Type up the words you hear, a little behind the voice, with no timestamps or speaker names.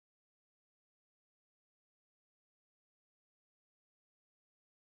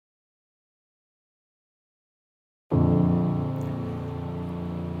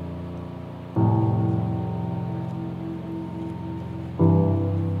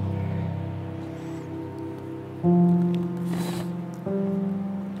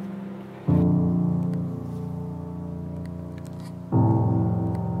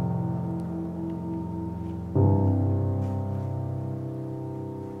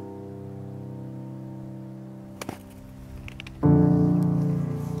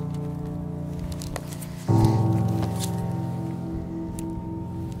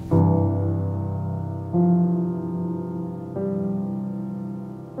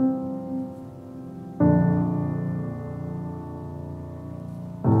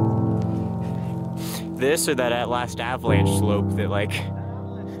this or that last avalanche slope that like... That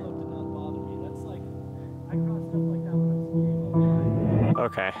avalanche slope did not bother me. That's like, I cross stuff like that when I'm skiing all the time.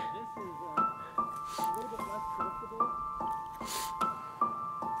 Okay. This is a little bit less predictable.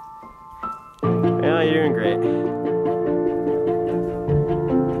 Yeah, you're doing great.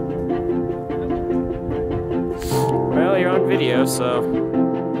 Well, you're on video, so...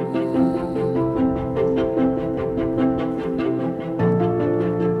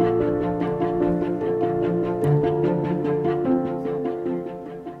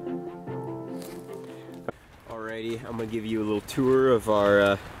 Alrighty, I'm gonna give you a little tour of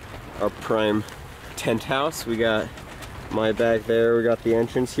our prime tent house. We got my bag there, we got the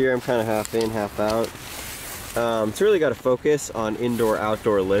entrance here. I'm kind of half in, half out. It's really got to focus on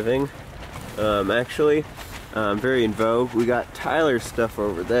indoor-outdoor living, actually. Very in vogue. We got Tyler's stuff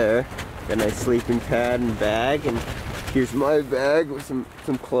over there. Got a nice sleeping pad and bag, and here's my bag with some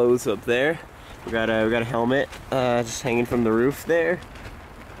clothes up there. We got a helmet just hanging from the roof there.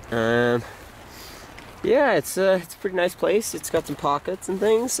 Yeah, it's a pretty nice place. It's got some pockets and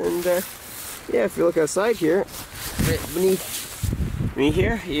things, and yeah, if you look outside here, right beneath me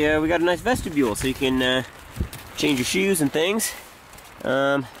here, yeah, we got a nice vestibule, so you can change your shoes and things.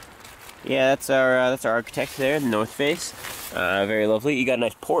 Yeah, that's our architect there, the north face. Very lovely. You got a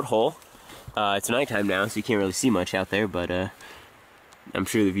nice porthole. It's nighttime now, so you can't really see much out there, but I'm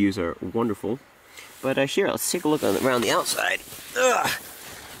sure the views are wonderful. But here, let's take a look around the outside. Ugh.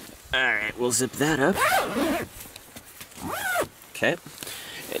 Alright, we'll zip that up. Okay.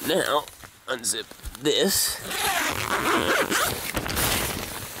 And now, unzip this.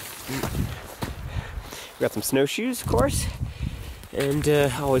 We got some snowshoes, of course. And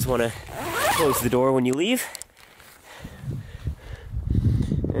always want to close the door when you leave.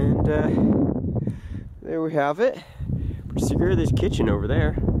 And there we have it. Pretty secure. There's a kitchen over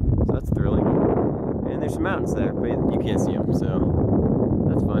there, so that's thrilling. And there's some mountains there, but you can't see them, so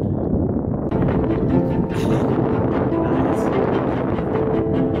that's fun. Nice.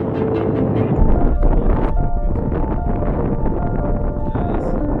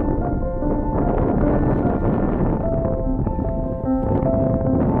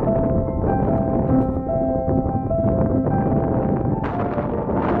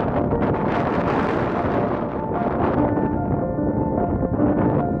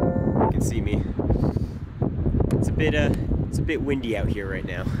 You can see me. It's a bit windy out here right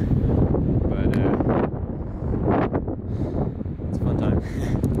now, but it's a fun time.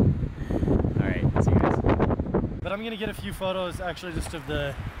 All right, see you guys. But I'm gonna get a few photos, actually, just of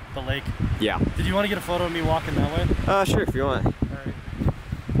the lake. Yeah. Did you want to get a photo of me walking that way? Sure, if you want. All right.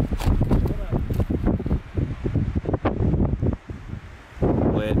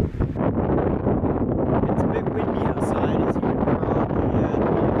 Lit. It's a bit windy outside, as you can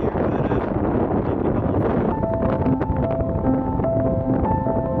probably hear, but taking a couple of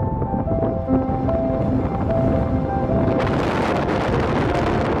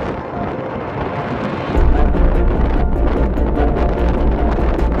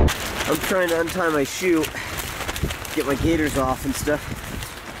I'm trying to untie my shoe, get my gaiters off and stuff,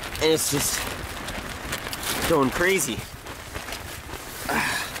 and it's just going crazy.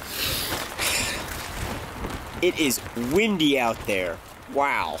 It is windy out there.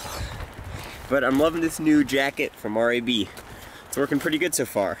 Wow. But I'm loving this new jacket from RAB. It's working pretty good so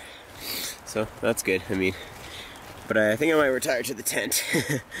far. So that's good, I mean. But I think I might retire to the tent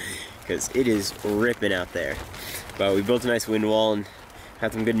because it is ripping out there. But we built a nice wind wall and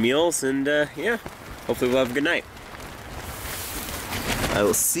had some good meals, and yeah, hopefully we'll have a good night. I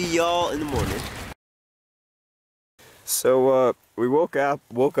will see y'all in the morning. So we woke up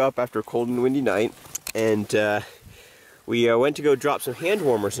after a cold and windy night, and we went to go drop some hand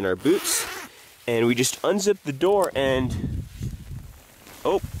warmers in our boots, and we just unzipped the door and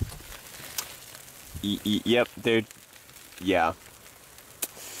oh, yep, there, yeah.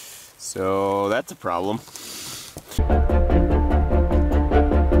 So that's a problem.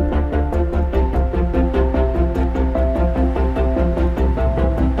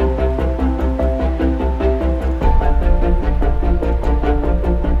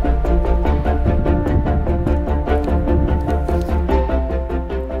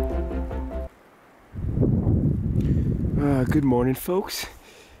 Good morning, folks.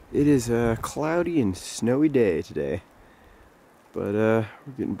 It is a cloudy and snowy day today, but we're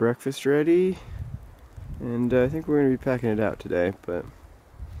getting breakfast ready, and I think we're going to be packing it out today, but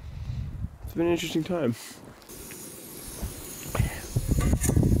it's been an interesting time.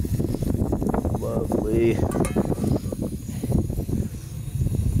 Lovely.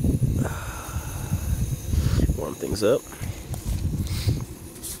 Warm things up.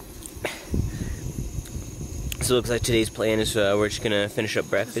 So it looks like today's plan is we're just gonna finish up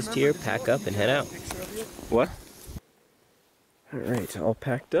breakfast here, pack up, and head out. What? Alright, all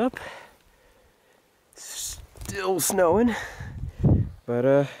packed up. Still snowing, but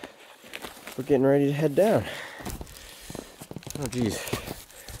we're getting ready to head down. Oh geez,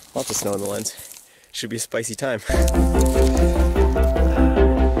 lots of snow in the lens. Should be a spicy time.